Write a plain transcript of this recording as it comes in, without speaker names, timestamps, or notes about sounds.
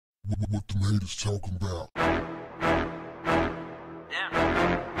What the haters talking about?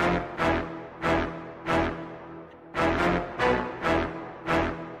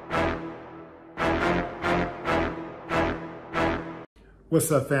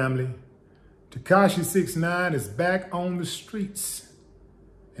 What's up, family? Tekashi 6ix9ine is back on the streets,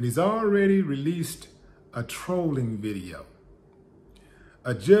 and he's already released a trolling video.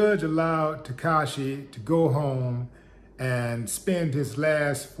 A judge allowed Tekashi to go home and spend his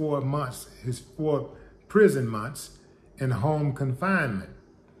last 4 months, his 4 prison months, in home confinement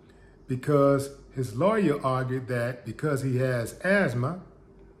because his lawyer argued that because he has asthma,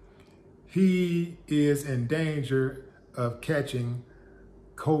 he is in danger of catching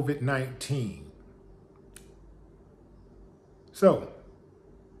COVID-19. So,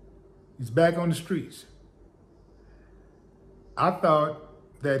 he's back on the streets. I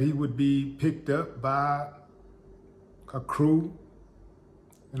thought that he would be picked up by a crew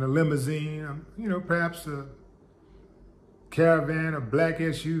in a limousine, perhaps a caravan of black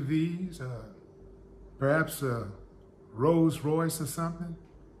SUVs, perhaps a Rolls Royce or something,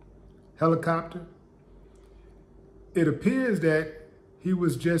 helicopter. It appears that he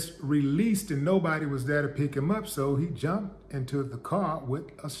was just released and nobody was there to pick him up, so he jumped into the car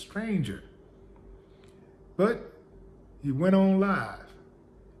with a stranger. But he went on live,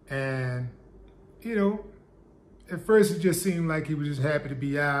 and, at first it just seemed like he was just happy to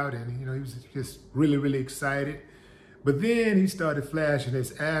be out, and, he was just really, really excited. But then he started flashing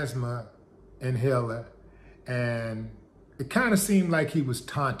his asthma inhaler, and it kind of seemed like he was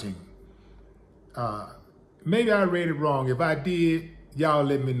taunting. Maybe I read it wrong. If I did, y'all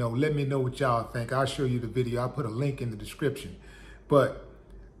let me know. Let me know what y'all think. I'll show you the video. I'll put a link in the description. But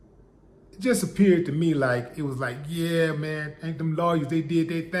it just appeared to me like, it was like, yeah, man, ain't them lawyers, they did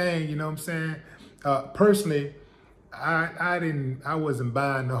their thing, you know what I'm saying? Personally, I wasn't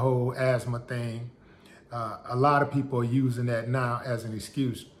buying the whole asthma thing. A lot of people are using that now as an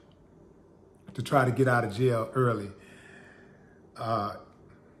excuse to try to get out of jail early.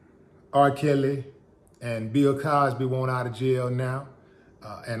 R. Kelly and Bill Cosby want out of jail now.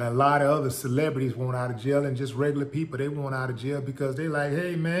 And a lot of other celebrities want out of jail, and just regular people, they want out of jail because they like,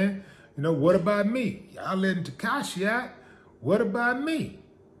 hey, man, what about me? Y'all letting Tekashi out. What about me?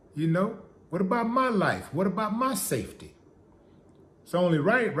 What about my life? What about my safety? It's only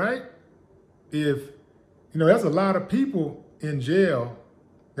right? If, there's a lot of people in jail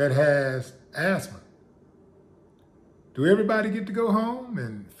that has asthma. Do everybody get to go home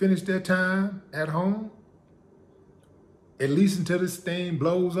and finish their time at home? At least until this thing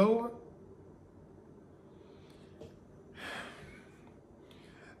blows over?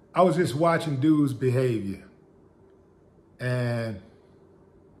 I was just watching dude's behavior, and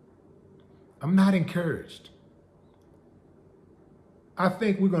I'm not encouraged. I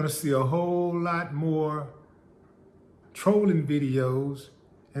think we're gonna see a whole lot more trolling videos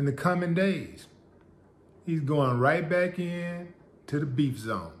in the coming days. He's going right back in to the beef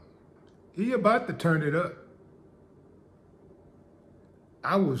zone. He about to turn it up.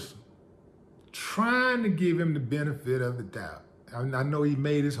 I was trying to give him the benefit of the doubt. I know he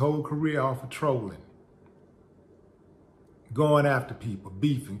made his whole career off of trolling, going after people,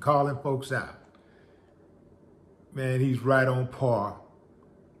 beefing, calling folks out. Man, he's right on par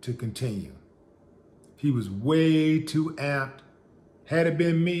to continue. He was way too amped. Had it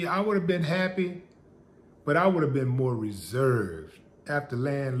been me, I would have been happy, but I would have been more reserved. After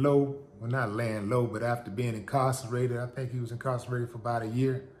laying low, well, not laying low, but after being incarcerated, I think he was incarcerated for about a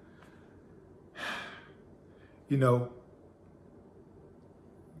year.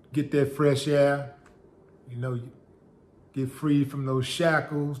 Get that fresh air, get free from those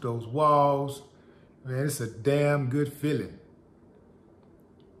shackles, those walls. Man, it's a damn good feeling.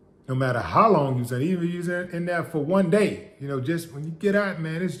 No matter how long you're in, even if you're in there for one day, just when you get out,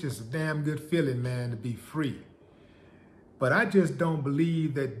 man, it's just a damn good feeling, man, to be free. But I just don't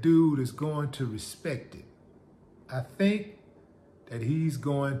believe that dude is going to respect it. I think that he's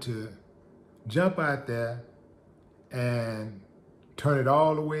going to jump out there and turn it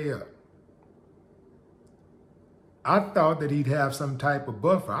all the way up. I thought that he'd have some type of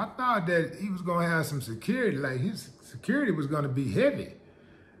buffer. I thought that he was going to have some security, like his security was going to be heavy.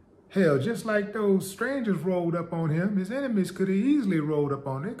 Hell, just like those strangers rolled up on him, his enemies could have easily rolled up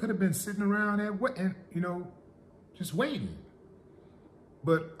on him. They could have been sitting around there, just waiting.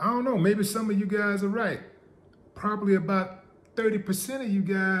 But I don't know, maybe some of you guys are right. Probably about 30% of you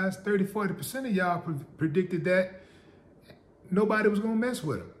guys, 40% of y'all predicted that nobody was gonna mess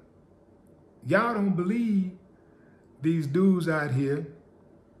with him. Y'all don't believe these dudes out here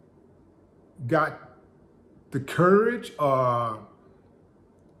got the courage or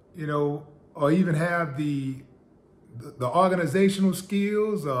you know, or even have the organizational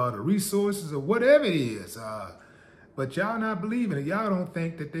skills or the resources or whatever it is. But y'all not believing it. Y'all don't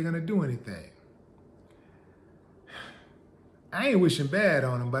think that they're going to do anything. I ain't wishing bad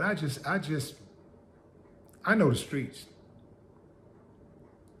on them, but I know the streets.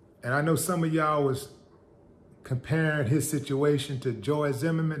 And I know some of y'all was comparing his situation to George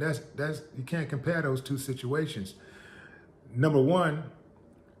Zimmerman. That's you can't compare those two situations. Number one,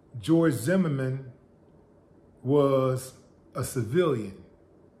 George Zimmerman was a civilian.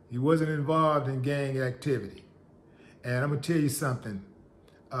 He wasn't involved in gang activity. And I'm gonna tell you something,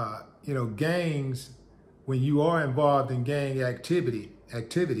 you know, gangs, when you are involved in gang activity,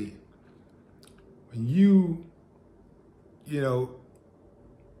 when you know,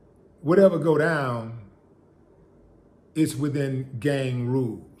 whatever go down, it's within gang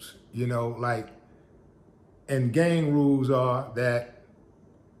rules, you know, like, and gang rules are that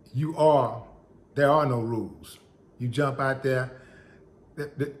there are no rules. You jump out there,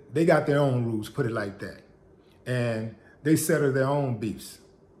 they got their own rules, put it like that. And they settle their own beefs.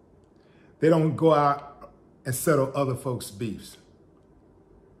 They don't go out and settle other folks' beefs.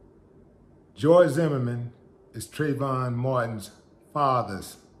 George Zimmerman is Trayvon Martin's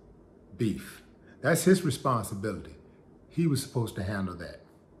father's beef. That's his responsibility. He was supposed to handle that.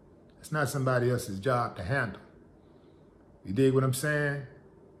 It's not somebody else's job to handle. You dig what I'm saying?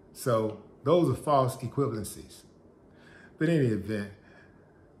 So those are false equivalencies. But in any event,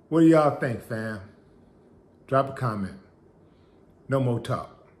 what do y'all think, fam? Drop a comment. No more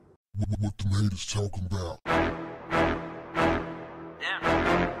talk. What the haters talking about?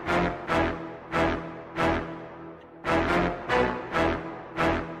 Yeah.